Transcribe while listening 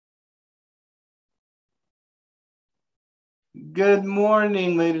Good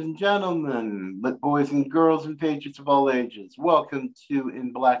morning, ladies and gentlemen, lit boys and girls and patriots of all ages. Welcome to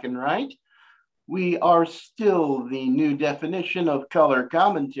In Black and White. We are still the new definition of color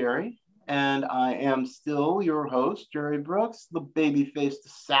commentary, and I am still your host, Jerry Brooks, the baby-faced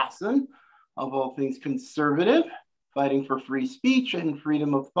assassin of all things conservative, fighting for free speech and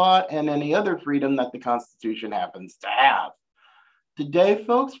freedom of thought and any other freedom that the Constitution happens to have. Today,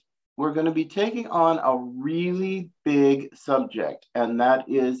 folks, we're going to be taking on a really big subject, and that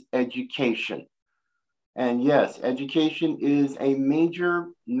is education. And yes, education is a major,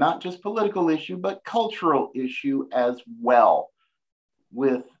 not just political issue, but cultural issue as well,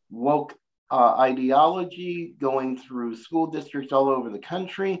 with woke ideology going through school districts all over the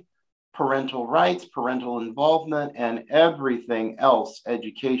country, parental rights, parental involvement, and everything else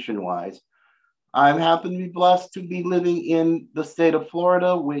education-wise. I happen to be blessed to be living in the state of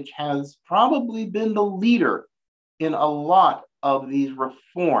Florida, which has probably been the leader in a lot of these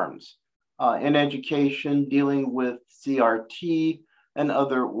reforms in education, dealing with CRT and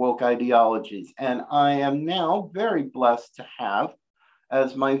other woke ideologies. And I am now very blessed to have,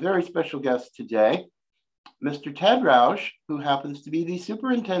 as my very special guest today, Mr. Ted Roush, who happens to be the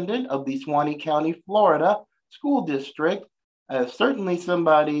superintendent of the Suwannee County, Florida School District. Certainly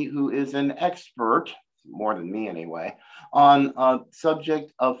somebody who is an expert, more than me anyway, on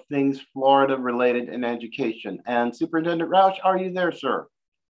subject of things Florida related in education. And Superintendent Roush, are you there, sir?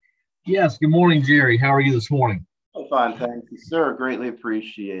 Yes. Good morning, Jerry. How are you this morning? Oh, fine. Thank you, sir. Greatly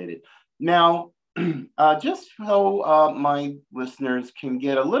appreciated. Now, just so my listeners can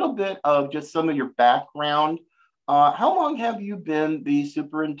get a little bit of just some of your background, how long have you been the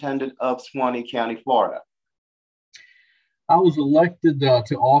superintendent of Suwannee County, Florida? I was elected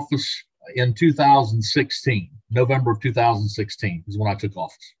to office in 2016. November of 2016 is when I took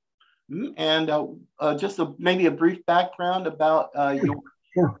office. And just maybe a brief background about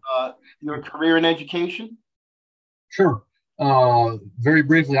your career in education. Sure. Very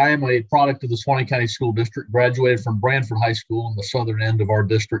briefly, I am a product of the Suwannee County School District, graduated from Branford High School in the southern end of our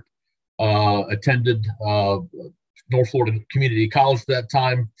district, attended North Florida Community College at that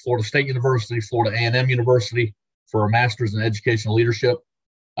time, Florida State University, Florida A&M University, for a master's in educational leadership.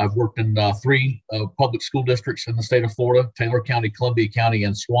 I've worked in three public school districts in the state of Florida: Taylor County, Columbia County,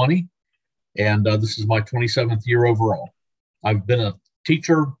 and Suwannee. And this is my 27th year overall. I've been a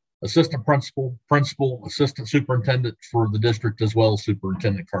teacher, assistant principal, assistant superintendent for the district, as well as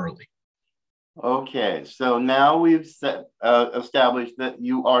superintendent currently. Okay, so now we've established that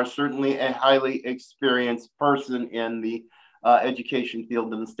you are certainly a highly experienced person in the education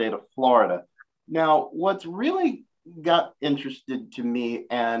field in the state of Florida. Now, what's really got interested to me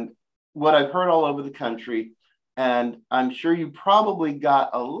and what I've heard all over the country, and I'm sure you probably got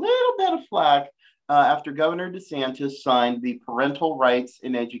a little bit of flack after Governor DeSantis signed the Parental Rights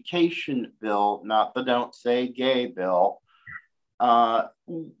in Education bill, not the Don't Say Gay bill.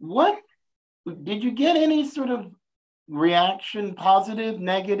 What did you get any sort of reaction, positive,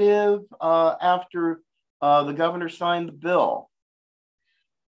 negative, after the governor signed the bill?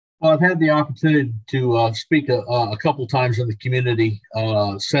 Well, I've had the opportunity to speak a couple times in the community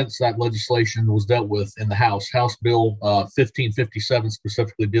since that legislation was dealt with in the House Bill 1557,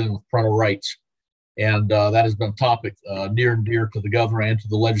 specifically dealing with parental rights. And that has been a topic near and dear to the governor and to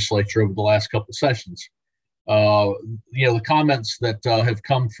the legislature over the last couple of sessions. The comments that have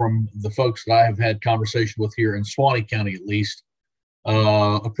come from the folks that I have had conversation with here in Suwannee County, at least,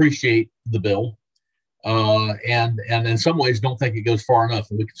 appreciate the bill. And in some ways don't think it goes far enough,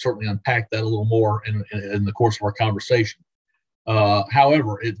 and we can certainly unpack that a little more in the course of our conversation.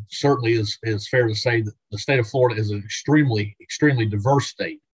 However, it certainly is fair to say that the state of Florida is an extremely diverse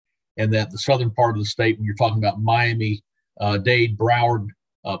state, and that the southern part of the state, when you're talking about Miami, Dade, Broward,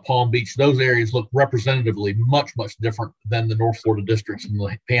 Palm Beach, those areas look representatively much different than the North Florida districts and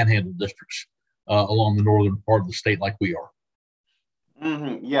the Panhandle districts along the northern part of the state, like we are.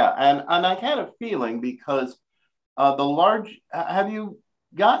 Mm-hmm. Yeah, and I had a feeling because have you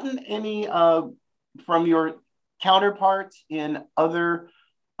gotten any from your counterparts in other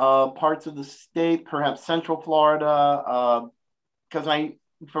parts of the state, perhaps Central Florida? Because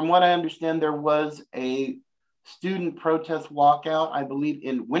from what I understand, there was a student protest walkout, I believe,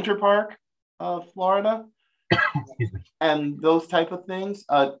 in Winter Park, Florida, and those type of things.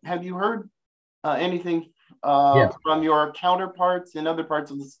 Have you heard anything from your counterparts in other parts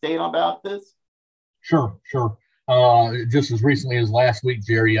of the state about this? Sure. Just as recently as last week,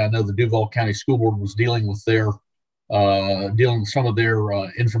 Jerry, I know the Duval County School Board was dealing with some of their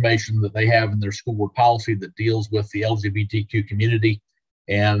information that they have in their school board policy that deals with the LGBTQ community.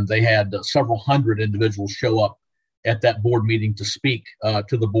 And they had several hundred individuals show up at that board meeting to speak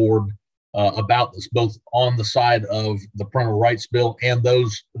to the board about this, both on the side of the parental rights bill and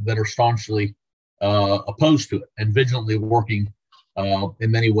those that are staunchly opposed to it, and vigilantly working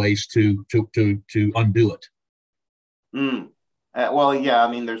in many ways to undo it. Well, yeah,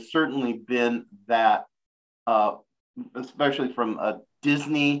 I mean, there's certainly been that, especially from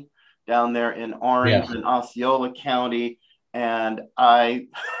Disney down there in Orange and Osceola County, and I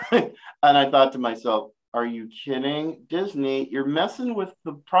and I thought to myself, are you kidding, Disney? You're messing with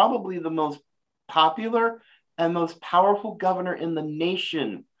probably the most popular and most powerful governor in the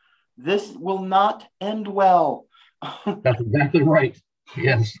nation. This will not end well. That's exactly right.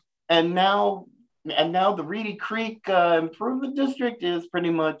 Yes. And now the Reedy Creek Improvement District is pretty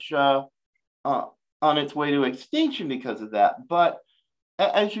much on its way to extinction because of that. But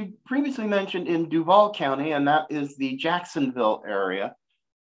as you previously mentioned, in Duval County, and that is the Jacksonville area,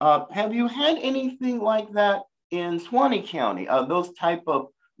 have you had anything like that in Suwannee County? Those type of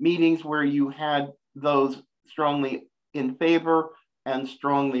meetings where you had those strongly in favor and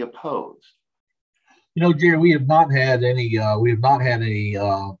strongly opposed? You know, Jerry, we have not had any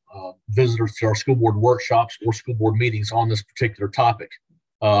visitors to our school board workshops or school board meetings on this particular topic,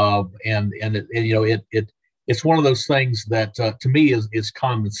 it's one of those things that to me is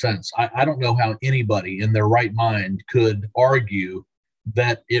common sense. I don't know how anybody in their right mind could argue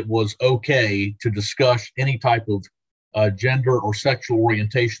that it was okay to discuss any type of gender or sexual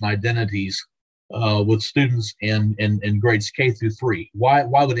orientation identities with students in grades K through 3. Why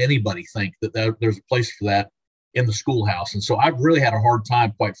would anybody think that there's a place for that in the schoolhouse? And so I've really had a hard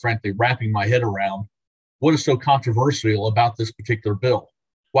time, quite frankly, wrapping my head around what is so controversial about this particular bill.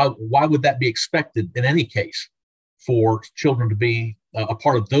 Why would that be expected in any case for children to be a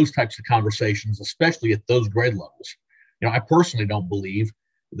part of those types of conversations, especially at those grade levels? You know, I personally don't believe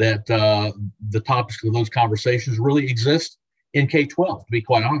that the topics of those conversations really exist in K-12, to be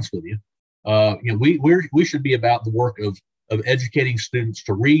quite honest with you. We should be about the work of educating students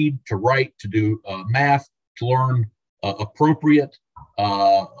to read, to write, to do math, to learn appropriate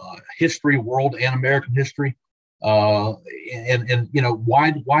history, world and American history. Why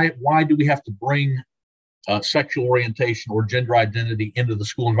do we have to bring sexual orientation or gender identity into the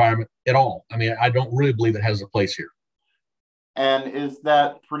school environment at all? I mean, I don't really believe it has a place here. And is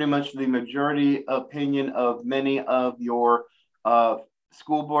that pretty much the majority opinion of many of your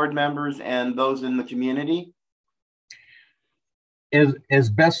school board members and those in the community? As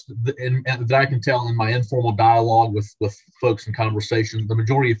best that I can tell in my informal dialogue with folks in conversation, the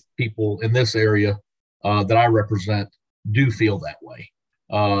majority of people in this area that I represent do feel that way.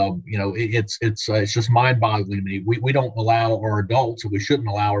 It's just mind-boggling to me. We don't allow our adults, and we shouldn't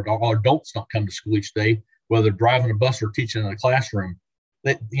allow our adults not come to school each day, whether driving a bus or teaching in a classroom.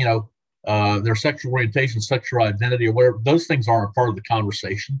 That their sexual orientation, sexual identity, or whatever, those things aren't a part of the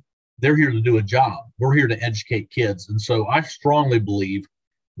conversation. They're here to do a job. We're here to educate kids. And so I strongly believe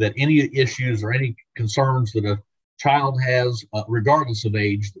that any issues or any concerns that a child has, regardless of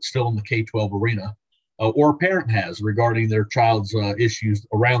age, that's still in the K-12 arena, or a parent has regarding their child's issues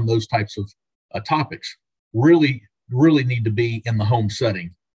around those types of topics, really need to be in the home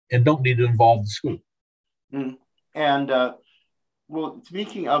setting and don't need to involve the school. And well,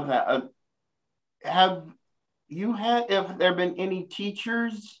 speaking of that, have there been any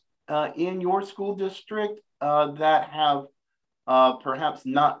teachers in your school district that have perhaps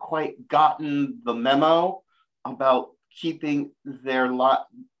not quite gotten the memo about keeping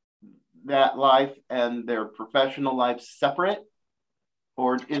that life and their professional life separate?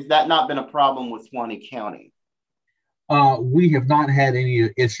 Or is that not been a problem with Suwannee County? We have not had any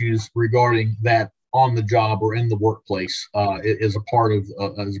issues regarding that on the job or in the workplace as a part of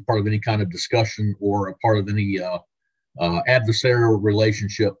any kind of discussion or a part of any adversarial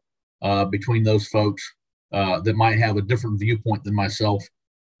relationship between those folks that might have a different viewpoint than myself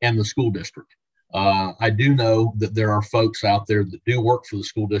and the school district. I do know that there are folks out there that do work for the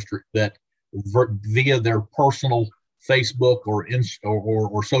school district that via their personal Facebook or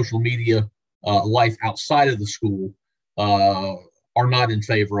social media life outside of the school are not in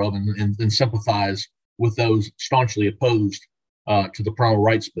favor of and sympathize with those staunchly opposed to the parental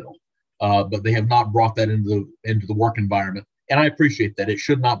rights bill. But they have not brought that into the work environment. And I appreciate that. It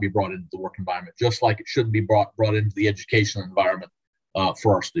should not be brought into the work environment, just like it shouldn't be brought into the educational environment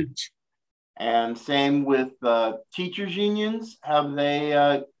for our students. And same with teachers unions. Have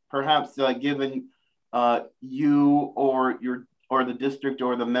they perhaps given you or the district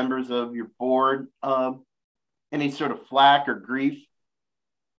or the members of your board any sort of flack or grief?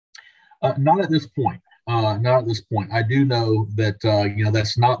 Not at this point. Not at this point. I do know that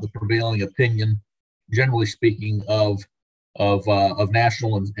that's not the prevailing opinion generally speaking, of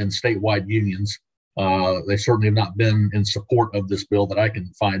national and statewide unions. They certainly have not been in support of this bill that I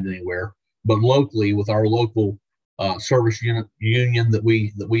can find anywhere. But locally, with our local service union that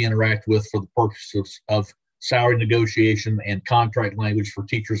we interact with for the purposes of salary negotiation and contract language for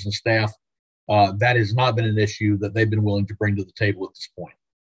teachers and staff, that has not been an issue that they've been willing to bring to the table at this point.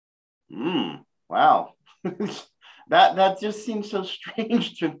 Wow. that just seems so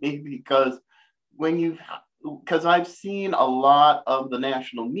strange to me, because I've seen a lot of the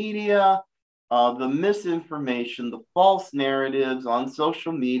national media, the misinformation, the false narratives on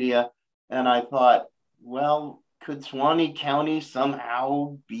social media, and I thought, well, could Suwannee County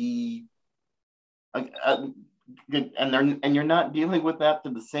somehow be good? And you're not dealing with that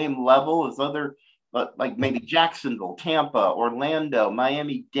to the same level as other, like maybe Jacksonville, Tampa, Orlando,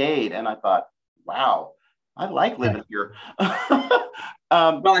 Miami-Dade, and I thought, wow, I like living here. Well,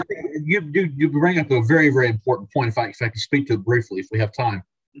 I think you bring up a very, very important point. If I can speak to it briefly, if we have time,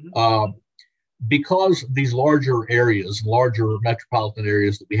 because these larger areas, larger metropolitan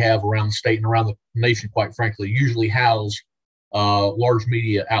areas that we have around the state and around the nation, quite frankly, usually house large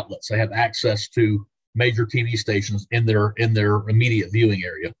media outlets. They have access to major TV stations in their immediate viewing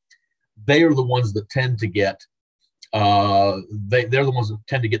area. They are the ones that tend to get they're the ones that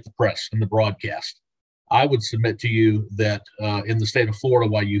tend to get the press and the broadcast. I would submit to you that in the state of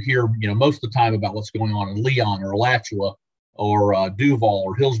Florida, while you hear, most of the time about what's going on in Leon or Alachua or Duval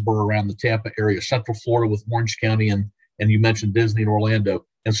or Hillsborough around the Tampa area, Central Florida with Orange County, and you mentioned Disney and Orlando,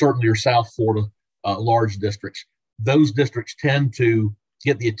 and certainly your South Florida large districts. Those districts tend to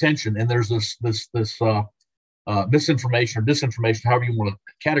get the attention, and there's this misinformation or disinformation, however you want to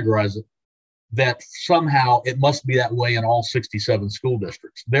categorize it, that somehow it must be that way in all 67 school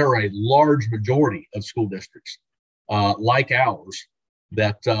districts. There are a large majority of school districts like ours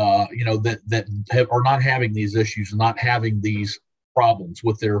that are not having these issues, not having these problems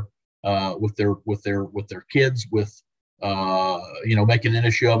with their kids, with making an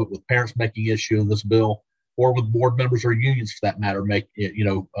issue of it, with parents making issue of this bill, or with board members or unions for that matter,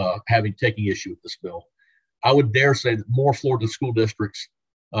 taking issue with this bill. I would dare say that more Florida school districts,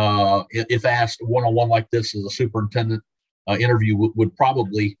 if asked one-on-one like this as a superintendent interview, would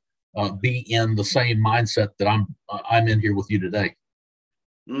probably be in the same mindset that I'm in here with you today.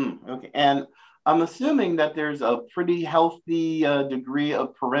 Okay, and I'm assuming that there's a pretty healthy degree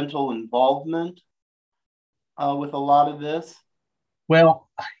of parental involvement with a lot of this. Well,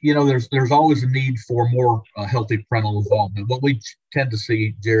 there's always a need for more healthy parental involvement. What we tend to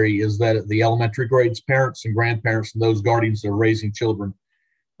see, Jerry, is that at the elementary grades, parents and grandparents and those guardians that are raising children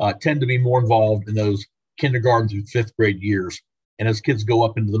tend to be more involved in those kindergarten through fifth grade years. And as kids go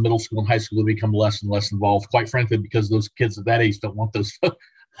up into the middle school and high school, they become less and less involved, quite frankly, because those kids at that age don't want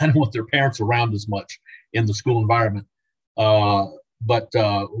their parents around as much in the school environment. But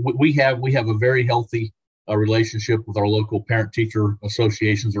we have a very healthy relationship with our local parent-teacher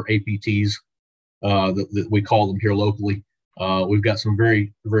associations, or APTs, that we call them here locally. We've got some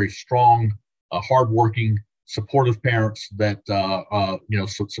very, very strong, hardworking, supportive parents that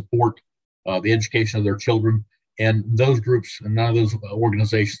support the education of their children, and those groups and none of those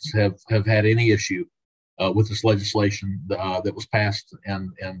organizations have had any issue with this legislation that was passed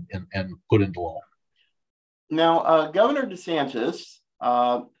and put into law. Now, Governor DeSantis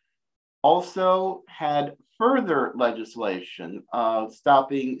also had further legislation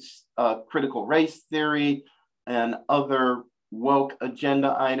stopping critical race theory and other woke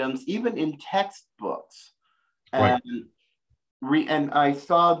agenda items, even in textbooks. Right. And I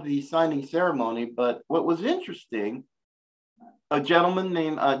saw the signing ceremony, but what was interesting, a gentleman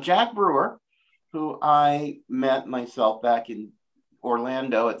named Jack Brewer, who I met myself back in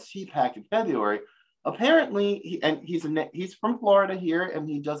Orlando at CPAC in February. Apparently, he's from Florida here, and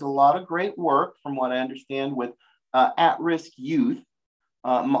he does a lot of great work, from what I understand, with at-risk youth,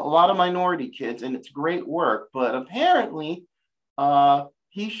 a lot of minority kids, and it's great work. But apparently,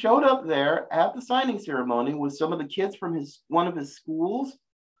 he showed up there at the signing ceremony with some of the kids from one of his schools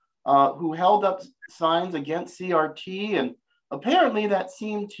who held up signs against CRT, and apparently that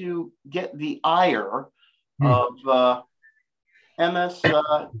seemed to get the ire of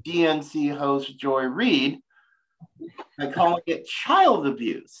MSDNC host Joy Reid, and calling it child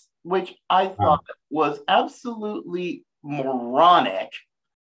abuse, which I thought was absolutely moronic.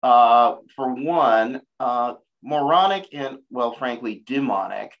 For one, moronic and, well, frankly,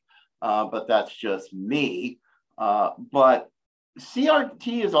 demonic, but that's just me. But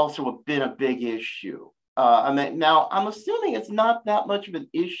CRT has also been a big issue. Now I'm assuming it's not that much of an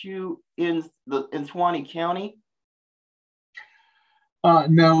issue in Suwannee County.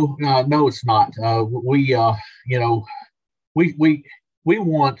 No, it's not. You know, we we we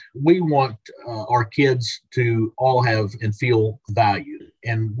want our kids to all have and feel valued,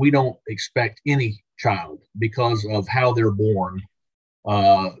 and we don't expect any child because of how they're born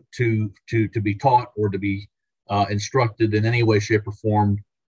to be taught or to be instructed in any way, shape, or form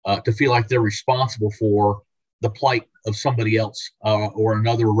to feel like they're responsible for the plight of somebody else or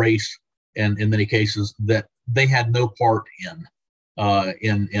another race, and in many cases that they had no part in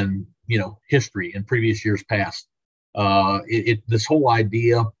history in previous years past. This whole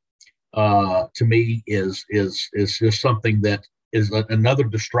idea to me is just something that is another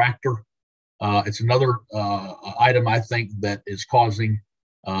distractor. It's another item I think that is causing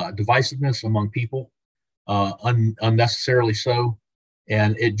divisiveness among people, unnecessarily so,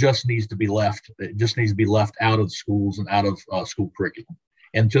 and it just needs to be left. It just needs to be left out of schools and out of school curriculum.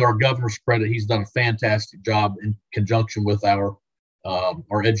 And to our governor's credit, he's done a fantastic job in conjunction with our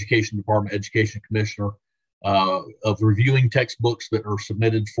education department, education commissioner, of reviewing textbooks that are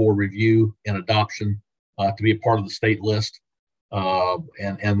submitted for review and adoption to be a part of the state list,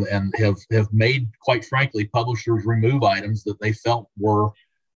 and have made, quite frankly, publishers remove items that they felt were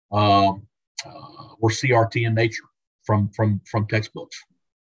CRT in nature from textbooks.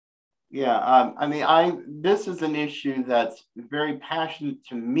 Yeah, I mean, this is an issue that's very passionate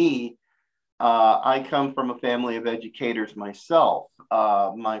to me. I come from a family of educators myself.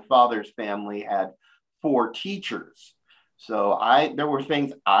 My father's family had 4 teachers, so there were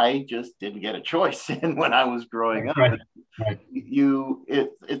things I just didn't get a choice in when I was growing up. Right. Right.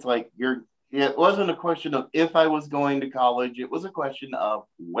 It's like it wasn't a question of if I was going to college; it was a question of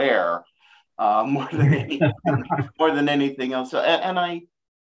where, more than anything else. So, and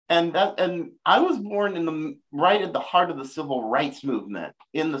I was born right at the heart of the civil rights movement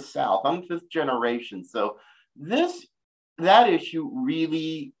in the South. I'm 5th generation, so that issue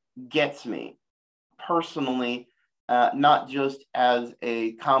really gets me personally, not just as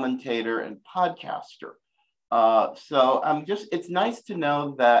a commentator and podcaster. So it's nice to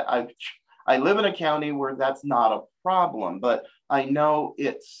know that I live in a county where that's not a problem, but I know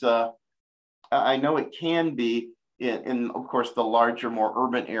it can be in, of course, the larger, more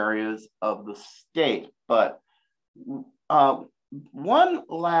urban areas of the state. But one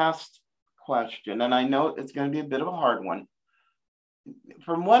last question, and I know it's going to be a bit of a hard one.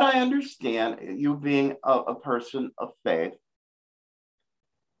 From what I understand, you being a person of faith,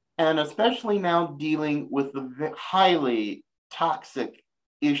 and especially now dealing with the highly toxic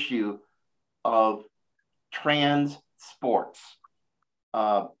issue of trans sports,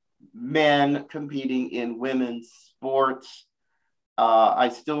 men competing in women's sports. I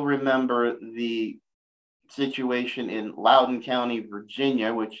still remember the situation in Loudoun County,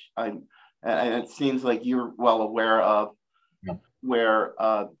 Virginia, which and it seems like you're well aware of, where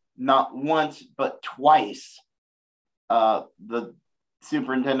not once but twice the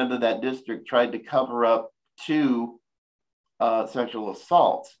superintendent of that district tried to cover up 2 sexual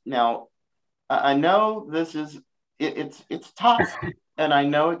assaults. Now, I know it's tough, and I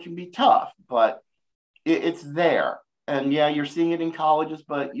know it can be tough, but it's there. And yeah, you're seeing it in colleges,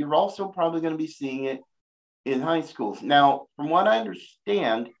 but you're also probably going to be seeing it in high schools. Now, from what I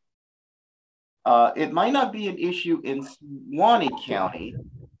understand, it might not be an issue in Suwannee County.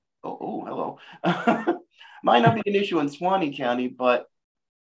 Hello. Might not be an issue in Suwannee County, but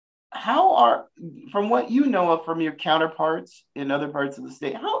from what you know of from your counterparts in other parts of the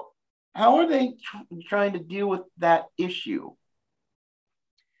state, how are they trying to deal with that issue?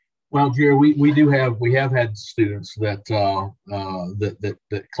 Well, Jerry, we have had students that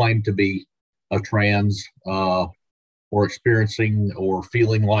that claim to be a trans or experiencing or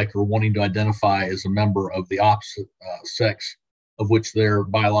feeling like or wanting to identify as a member of the opposite sex of which they're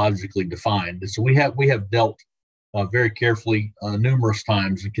biologically defined. And so we have dealt very carefully numerous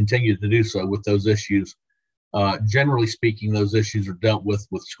times and continue to do so with those issues. Generally speaking, those issues are dealt with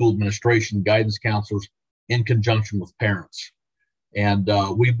school administration, guidance counselors, in conjunction with parents. And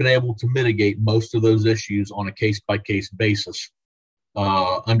we've been able to mitigate most of those issues on a case-by-case basis,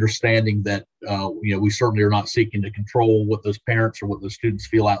 understanding that we certainly are not seeking to control what those parents or what those students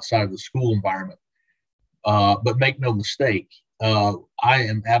feel outside of the school environment. But make no mistake,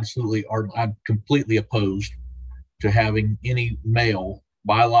 I'm completely opposed to having any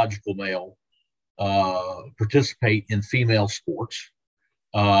biological male, participate in female sports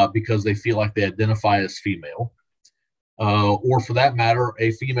because they feel like they identify as female. Or for that matter,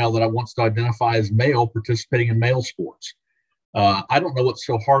 a female that wants to identify as male participating in male sports. I don't know what's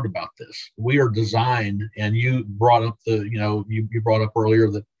so hard about this. We are designed, and you brought up you brought up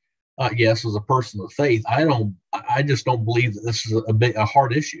earlier that Yes, as a person of faith, I just don't believe that this is a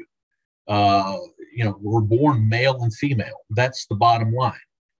hard issue. Uh, we're born male and female. That's the bottom line.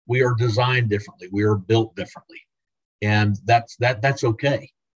 We are designed differently. We are built differently, and that's okay.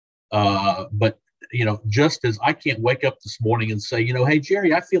 But just as I can't wake up this morning and say, hey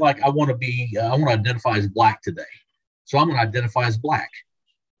Jerry, I feel like I want to identify as black today, so I'm going to identify as black.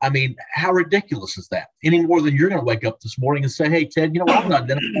 I mean, how ridiculous is that? Any more than you're going to wake up this morning and say, hey Ted, I'm going to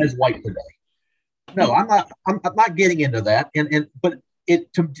identify as white today. No, I'm not. I'm not getting into that. But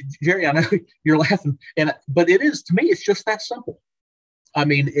Jerry, I know you're laughing, but it is, to me, it's just that simple. I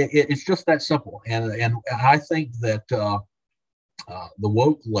mean, it's just that simple. And I think that the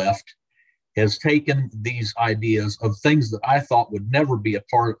woke left has taken these ideas of things that I thought would never be a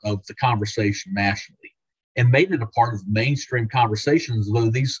part of the conversation nationally and made it a part of mainstream conversations, though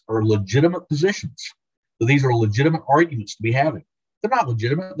these are legitimate positions. So these are legitimate arguments to be having. They're not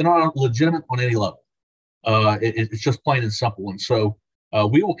legitimate. They're not legitimate on any level. It's just plain and simple. And so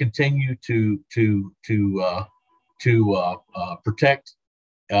we will continue to protect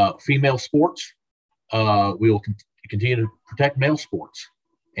female sports. We will continue to protect male sports,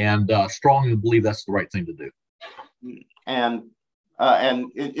 and strongly believe that's the right thing to do. And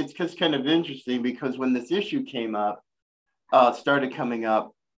it's just kind of interesting because when this issue came up, started coming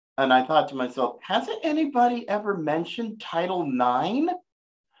up, and I thought to myself, hasn't anybody ever mentioned Title IX?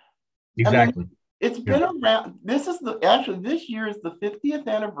 Exactly. I mean, it's been around. This year is the 50th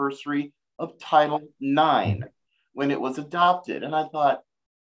anniversary of Title IX when it was adopted. And I thought,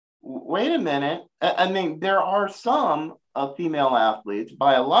 wait a minute. I mean, there are some female athletes,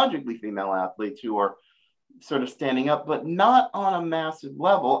 biologically female athletes, who are sort of standing up, but not on a massive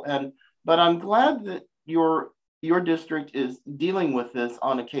level. But I'm glad that your district is dealing with this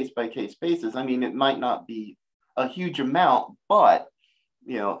on a case-by-case basis. I mean, it might not be a huge amount, but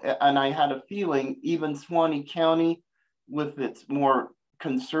and I had a feeling even Suwannee County, with its more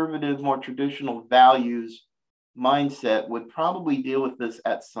conservative, more traditional values mindset, would probably deal with this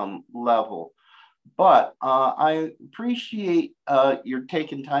at some level. But I appreciate your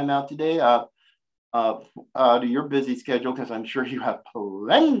taking time out today to your busy schedule, because I'm sure you have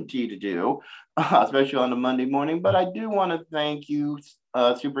plenty to do, especially on a Monday morning. But I do want to thank you,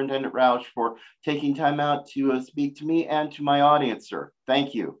 Superintendent Roush, for taking time out to speak to me and to my audience, sir.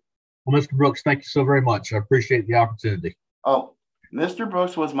 Thank you. Well, Mr. Brooks, thank you so very much. I appreciate the opportunity. Oh, Mr.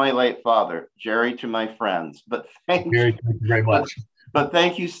 Brooks was my late father, Jerry to my friends. But thank you very much. But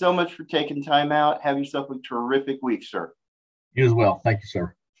thank you so much for taking time out. Have yourself a terrific week, sir. You as well. Thank you,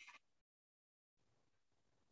 sir.